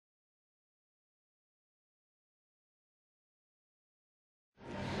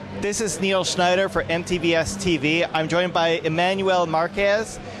This is Neil Schneider for MTBS-TV. I'm joined by Emmanuel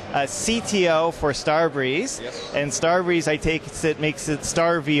Marquez, CTO for Starbreeze. Yes. And Starbreeze, I take it, makes it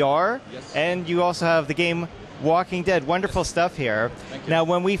Star VR. Yes. And you also have the game Walking Dead. Wonderful stuff here. Thank you. Now,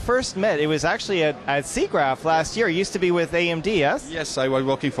 when we first met, it was actually at SIGGRAPH last year. It used to be with AMD, yes? Yes, I was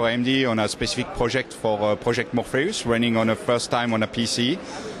working for AMD on a specific project for Project Morpheus, running on a first time on a PC.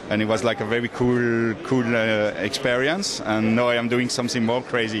 And it was like a very cool experience. And now I am doing something more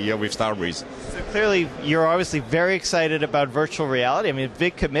crazy here with Starbreeze. So clearly, you're obviously very excited about virtual reality. I mean, a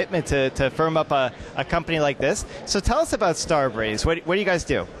big commitment to firm up a company like this. So tell us about Starbreeze. What do you guys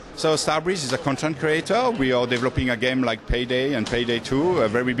do? So Starbreeze is a content creator. We are developing a game like Payday and Payday 2, a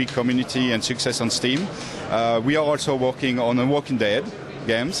very big community and success on Steam. We are also working on a Walking Dead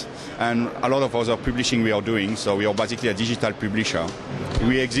games and a lot of other publishing we are doing. So we are basically a digital publisher.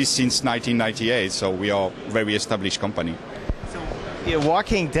 We exist since 1998, so we are a very established company. So,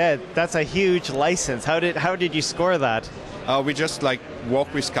 Walking Dead, that's a huge license. How did you score that? We just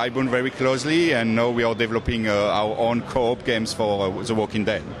work with Skybound very closely, and now we are developing our own co-op games for The Walking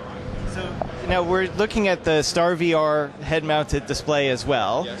Dead. So now we're looking at the Star VR head-mounted display as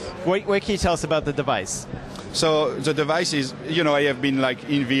well. Yes. What can you tell us about the device? So the device is, I have been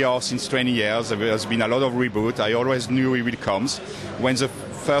in VR since 20 years. There has been a lot of reboot. I always knew it will come. When the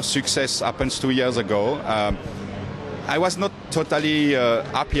first success happens 2 years ago, I was not totally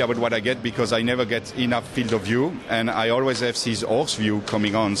happy about what I get because I never get enough field of view, and I always have this horse view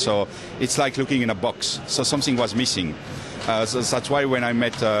coming on. So it's like looking in a box. So something was missing. So that's why when I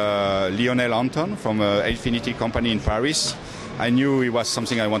met Lionel Anton from Infinity company in Paris, I knew it was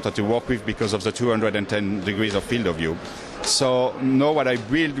something I wanted to work with because of the 210 degrees of field of view. So now what I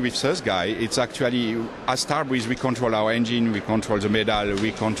build with this guy, it's actually, as Starbreeze, we control our engine, we control the medal,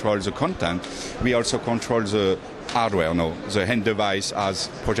 we control the content. We also control the hardware now, the hand device as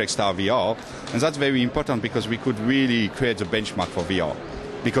Project Star VR. And that's very important because we could really create the benchmark for VR.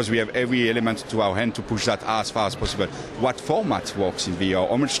 Because we have every element to our hand to push that as far as possible. What format works in VR?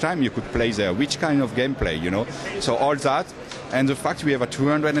 How much time you could play there? Which kind of gameplay, So all that, and the fact we have a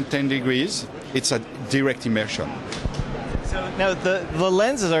 210 degrees, it's a direct immersion. So now the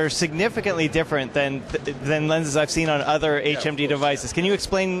lenses are significantly different than lenses I've seen on other HMD devices. Can you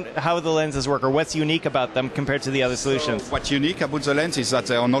explain how the lenses work or what's unique about them compared to the other solutions? What's unique about the lens is that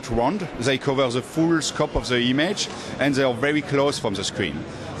they are not round. They cover the full scope of the image and they are very close from the screen.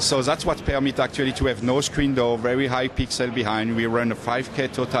 So that's what permits actually to have no screen door, very high pixel behind. We run a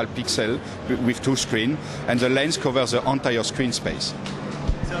 5K total pixel with 2 screens, and the lens covers the entire screen space.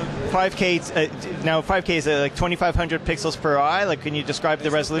 5K, now 5K is like 2,500 pixels per eye. Like, can you describe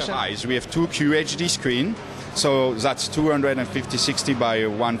the resolution? We have 2 QHD screens, so that's 250/60 by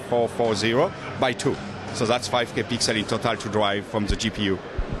 1440 by 2. So that's 5K pixel in total to drive from the GPU.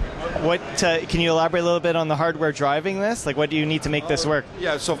 Can you elaborate a little bit on the hardware driving this? Like, what do you need to make this work?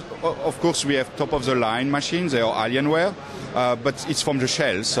 Yeah, so of course we have top-of-the-line machines. They are Alienware, but it's from the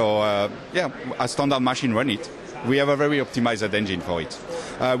shell. So a standard machine run it. We have a very optimized engine for it.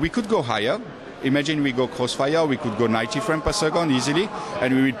 We could go higher. Imagine we go crossfire, we could go 90 frames per second easily,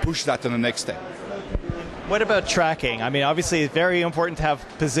 and we would push that to the next step. What about tracking? I mean, obviously it's very important to have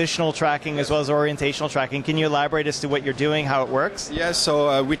positional tracking as well as orientational tracking. Can you elaborate as to what you're doing, how it works? Yes,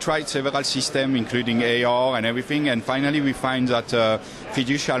 so we tried several systems, including AR and everything, and finally we find that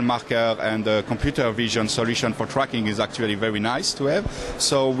fiducial marker and computer vision solution for tracking is actually very nice to have.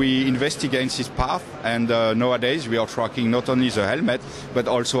 So we investigate this path, and nowadays we are tracking not only the helmet, but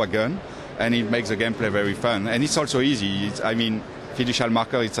also a gun, and it makes the gameplay very fun. And it's also easy. Fiducial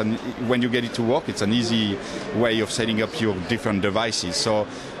marker, when you get it to work, it's an easy way of setting up your different devices. So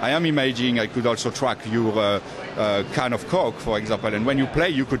I am imagining I could also track your can of Coke, for example, and when you play,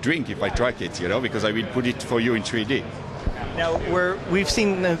 you could drink if I track it, because I will put it for you in 3D. Now, we've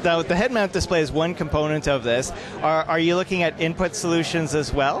seen the head-mount display is one component of this. Are you looking at input solutions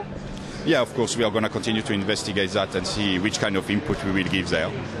as well? Yeah, of course, we are going to continue to investigate that and see which kind of input we will give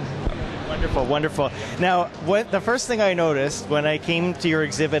there. Wonderful, wonderful. Now, the first thing I noticed when I came to your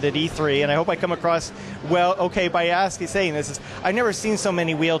exhibit at E3, and I hope I come across by saying this, is I've never seen so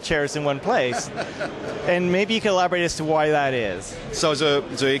many wheelchairs in one place. And maybe you can elaborate as to why that is. So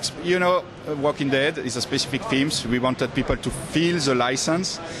Walking Dead is a specific theme. We wanted people to feel the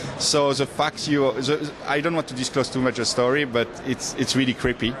license. So the fact I don't want to disclose too much the story, but it's really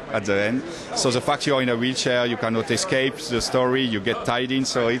creepy at the end. So the fact you're in a wheelchair, you cannot escape the story, you get tied in.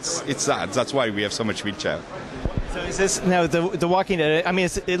 So it's that. That's why we have so much wheelchair. So Is this now the Walking Dead? I mean,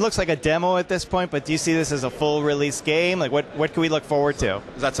 it looks like a demo at this point, but do you see this as a full release game? Like, what can we look forward to?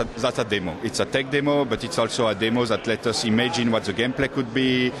 That's a demo. It's a tech demo, but it's also a demo that let us imagine what the gameplay could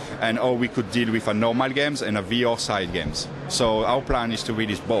be and how we could deal with a normal games and a VR side games. So our plan is to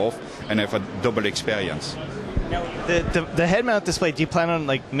release both and have a double experience. Now, the head mount display, do you plan on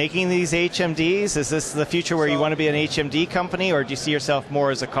like making these HMDs? Is this the future where you want to be an HMD company, or do you see yourself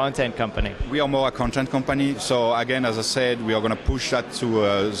more as a content company? We are more a content company. So again, as I said, we are going to push that to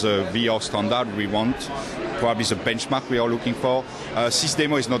the VR standard we want, probably the benchmark we are looking for. This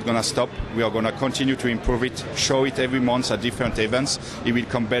demo is not going to stop. We are going to continue to improve it, show it every month at different events. It will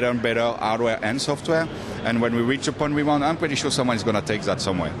come better and better, hardware and software. And when we reach the point we want, I'm pretty sure someone is going to take that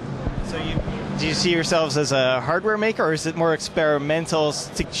somewhere. So do you see yourselves as a hardware maker, or is it more experimental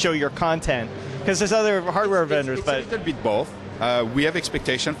to show your content? Because there's other hardware vendors, it's but a little bit both. We have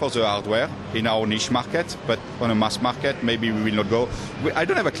expectation for the hardware in our niche market, but on a mass market, maybe we will not go. I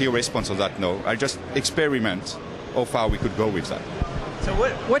don't have a clear response on that, no. I just experiment how far we could go with that. So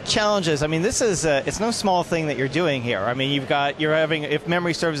what challenges? I mean, this is it's no small thing that you're doing here. I mean, you're having, if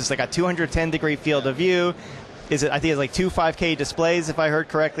memory serves, it's like a 210-degree field of view. I think it's like two 5K displays, if I heard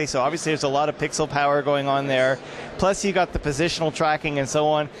correctly. So obviously there's a lot of pixel power going on there. Plus you got the positional tracking and so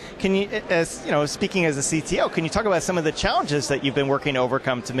on. Can you, as you know, speaking as a CTO, can you talk about some of the challenges that you've been working to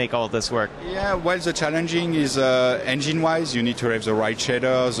overcome to make all of this work? Yeah, well, the challenging is engine-wise. You need to have the right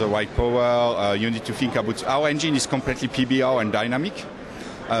shaders, the right power. You need to think about our engine is completely PBR and dynamic,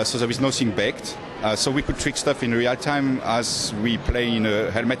 so there is nothing baked. So we could trick stuff in real time as we play in a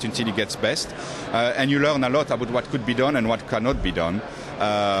helmet until it gets best. And you learn a lot about what could be done and what cannot be done.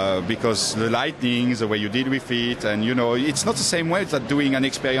 Because the lighting, the way you deal with it, and you know, it's not the same way that doing an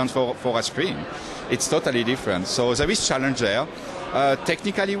experience for a screen. It's totally different. So there is challenge there.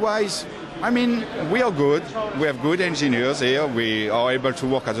 Technically wise, I mean, we are good. We have good engineers here. We are able to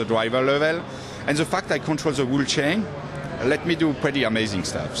work at the driver level. And the fact I control the whole chain, let me do pretty amazing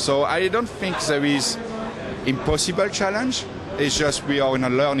stuff. So I don't think there is impossible challenge. It's just we are in a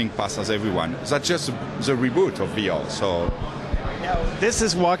learning path as everyone. That's just the reboot of VR. So now, this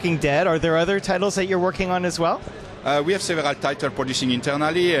is Walking Dead. Are there other titles that you're working on as well? We have several titles producing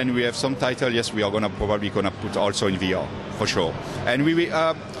internally, and we have some titles, yes, we are probably going to put also in VR, for sure. And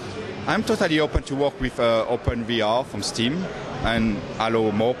I'm totally open to work with OpenVR from Steam and allow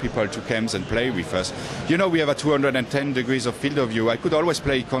more people to come and play with us. You know, we have a 210 degrees of field of view. I could always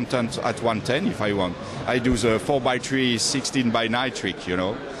play content at 110 if I want. I do the 4x3, 16x9 trick, you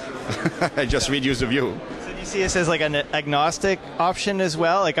know. I just reduce the view. So do you see this as like an agnostic option as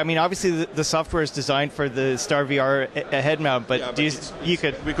well? Like, I mean, obviously the software is designed for the StarVR head mount, but,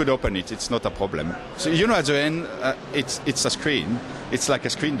 yeah, we could open it. It's not a problem. So you know, at the end, it's a screen. It's like a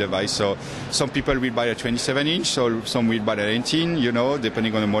screen device. So some people will buy a 27-inch, so some will buy an 18. You know,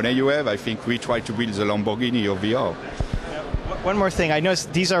 depending on the money you have. I think we try to build the Lamborghini of VR. One more thing, I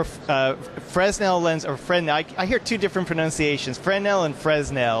noticed these are Fresnel lens, or Fresnel. I hear two different pronunciations, Fresnel and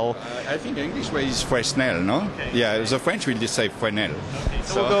Fresnel. I think the English way is Fresnel, no? Okay. Yeah, the French will just say Fresnel. Okay,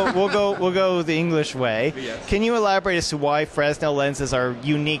 so we'll go the English way. Yes. Can you elaborate as to why Fresnel lenses are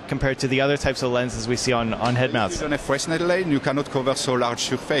unique compared to the other types of lenses we see on head mounts? If you don't have Fresnel lens, you cannot cover so large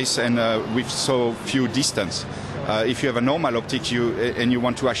surface and with so few distance. If you have a normal optic and you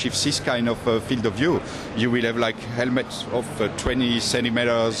want to achieve this kind of field of view, you will have like helmets of 20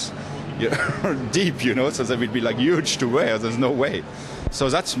 centimeters deep, you know, so they will be like huge to wear. There's no way. So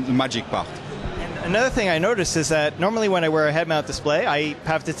that's the magic part. And another thing I noticed is that normally when I wear a head mount display, I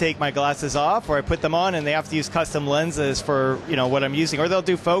have to take my glasses off or I put them on and they have to use custom lenses for, you know, what I'm using, or they'll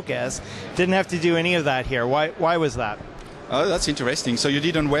do focus. Didn't have to do any of that here. Why was that? Oh, that's interesting. So you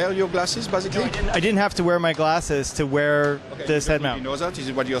didn't wear your glasses, basically? No, I didn't have to wear my glasses to wear this head mount. You know that? Is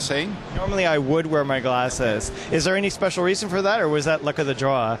it what you're saying? Normally I would wear my glasses. Is there any special reason for that, or was that luck of the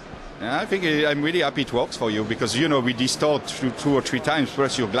draw? I think I'm really happy it works for you, because, you know, we distort 2 or 3 times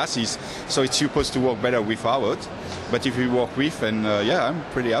plus your glasses, so it's supposed to work better without. But if you work with, and yeah, I'm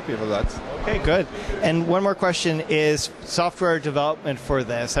pretty happy for that. Okay, good. And one more question is software development for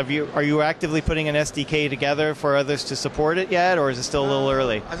this. Are you actively putting an SDK together for others to support it yet, or is it still a little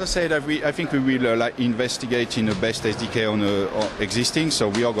early? As I said, I think we will investigate in the best SDK on existing, so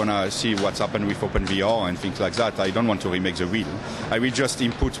we are going to see what's happened with OpenVR and things like that. I don't want to remake the wheel. I will just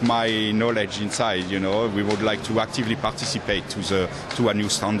input my knowledge inside, you know. We would like to actively participate to a new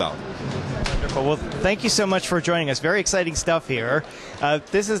standard. Wonderful. Well, thank you so much for joining us. Very exciting stuff here.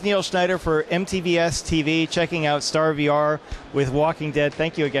 This is Neil Schneider for MTBS-TV, checking out StarVR with Walking Dead.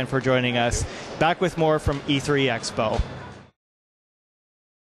 Thank you again for joining us. Back with more from E3 Expo.